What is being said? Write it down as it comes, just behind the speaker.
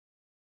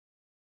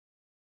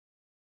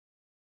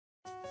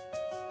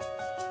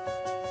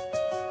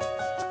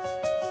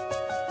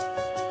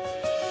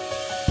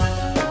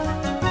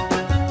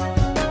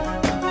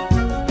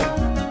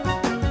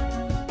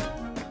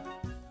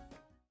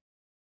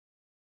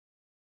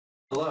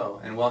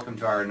Hello, and welcome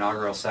to our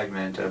inaugural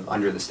segment of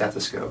Under the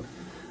Stethoscope.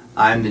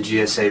 I'm the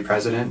GSA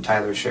President,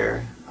 Tyler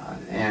Scher,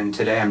 and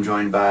today I'm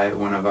joined by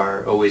one of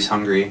our always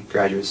hungry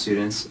graduate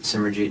students,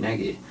 Simranjeet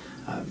Negi.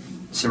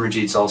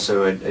 Simranjeet's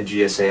also a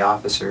GSA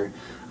officer,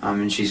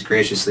 and she's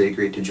graciously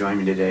agreed to join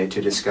me today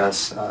to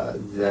discuss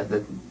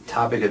the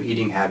topic of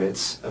eating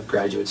habits of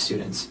graduate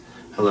students.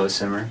 Hello,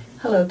 Simmer.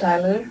 Hello,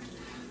 Tyler.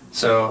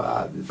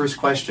 So, the first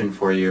question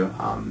for you,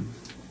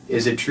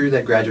 is it true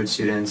that graduate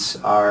students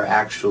are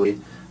actually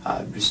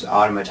just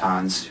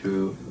automatons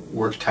who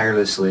work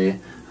tirelessly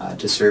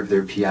to serve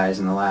their PIs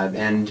in the lab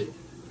and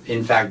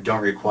in fact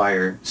don't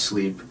require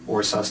sleep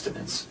or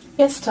sustenance?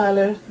 Yes,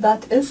 Tyler,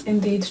 that is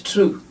indeed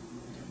true.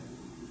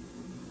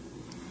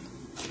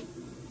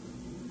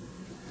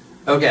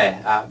 Okay,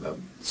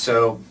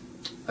 so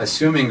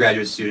assuming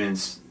graduate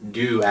students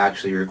do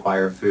actually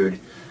require food,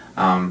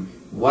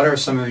 what are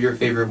some of your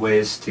favorite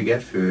ways to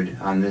get food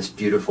on this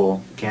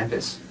beautiful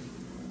campus?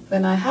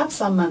 When I have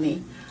some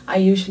money, I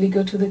usually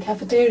go to the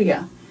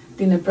cafeteria,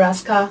 the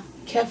Nebraska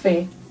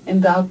Cafe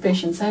in the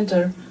outpatient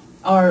center,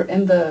 or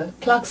in the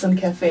Clarkson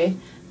Cafe,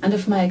 and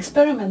if my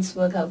experiments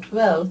work out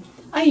well,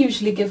 I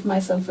usually give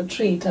myself a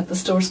treat at the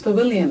store's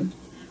pavilion.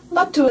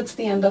 But towards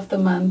the end of the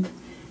month,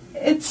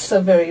 it's a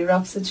very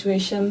rough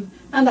situation,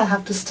 and I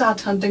have to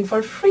start hunting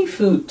for free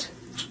food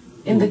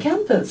in the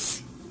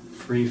campus.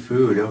 Free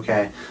food,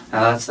 okay.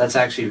 Now that's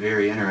actually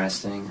very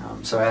interesting.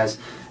 So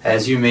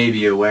as you may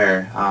be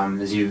aware,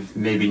 as you've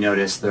maybe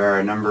noticed, there are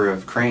a number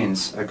of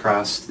cranes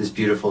across this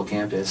beautiful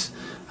campus.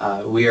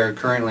 We are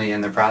currently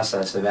in the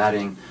process of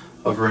adding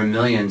over 1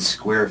 million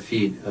square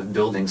feet of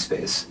building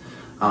space.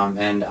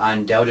 And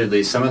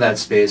undoubtedly some of that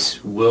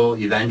space will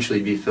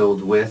eventually be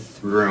filled with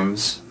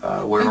rooms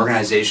where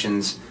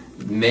organizations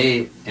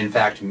may in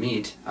fact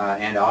meet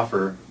and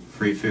offer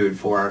free food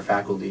for our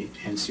faculty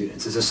and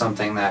students. This is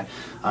something that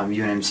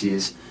UNMC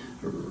is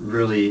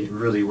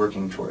really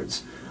working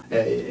towards.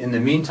 In the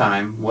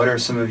meantime, what are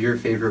some of your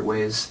favorite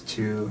ways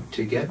to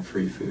get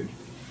free food?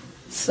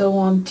 So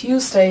on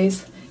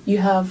Tuesdays, you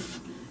have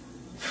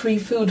free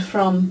food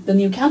from the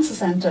new Cancer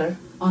Center.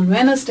 On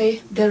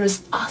Wednesday, there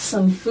is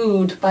awesome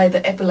food by the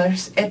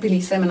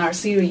Epili Seminar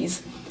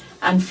Series.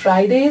 And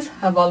Fridays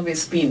have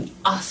always been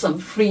awesome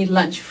free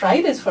lunch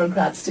Fridays for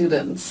grad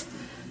students.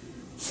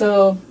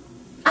 So,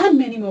 and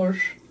many more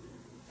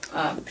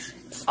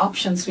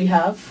options we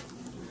have.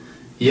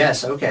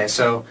 Yes, okay.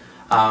 So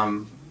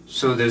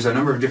there's a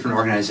number of different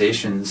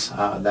organizations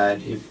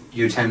that if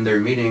you attend their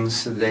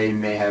meetings, they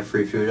may have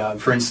free food.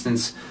 For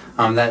instance,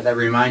 that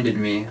reminded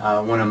me,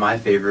 one of my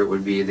favorite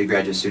would be the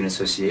Graduate Student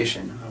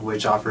Association,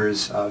 which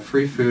offers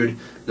free food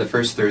the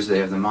first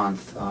Thursday of the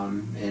month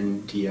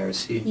in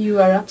DRC. You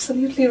are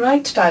absolutely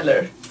right,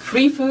 Tyler.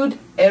 Free food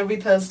every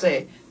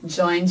Thursday.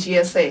 Join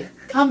GSA.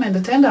 Come and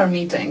attend our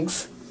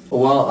meetings.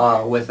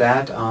 Well, with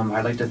that,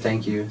 I'd like to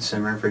thank you,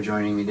 Simmer, for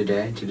joining me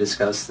today to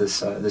discuss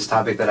this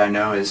topic that I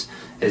know is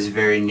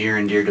very near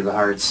and dear to the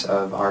hearts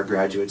of our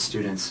graduate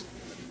students.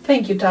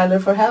 Thank you, Tyler,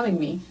 for having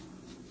me.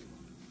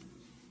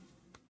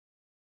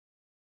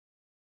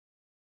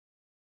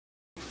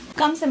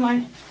 Come,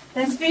 Simmer.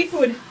 There's free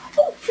food.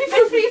 Oh, free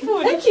food, free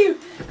food. Thank you.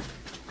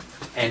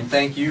 And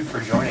thank you for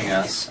joining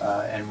us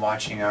and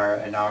watching our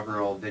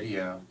inaugural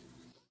video.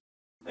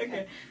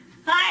 Okay.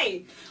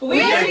 Hi, we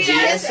are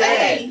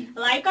GSA.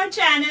 Like our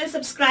channel,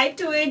 subscribe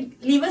to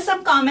it, leave us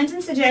some comments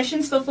and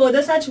suggestions for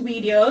further such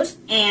videos,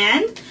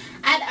 and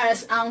add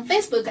us on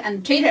Facebook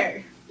and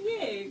Twitter.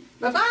 yay!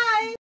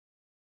 Bye-bye.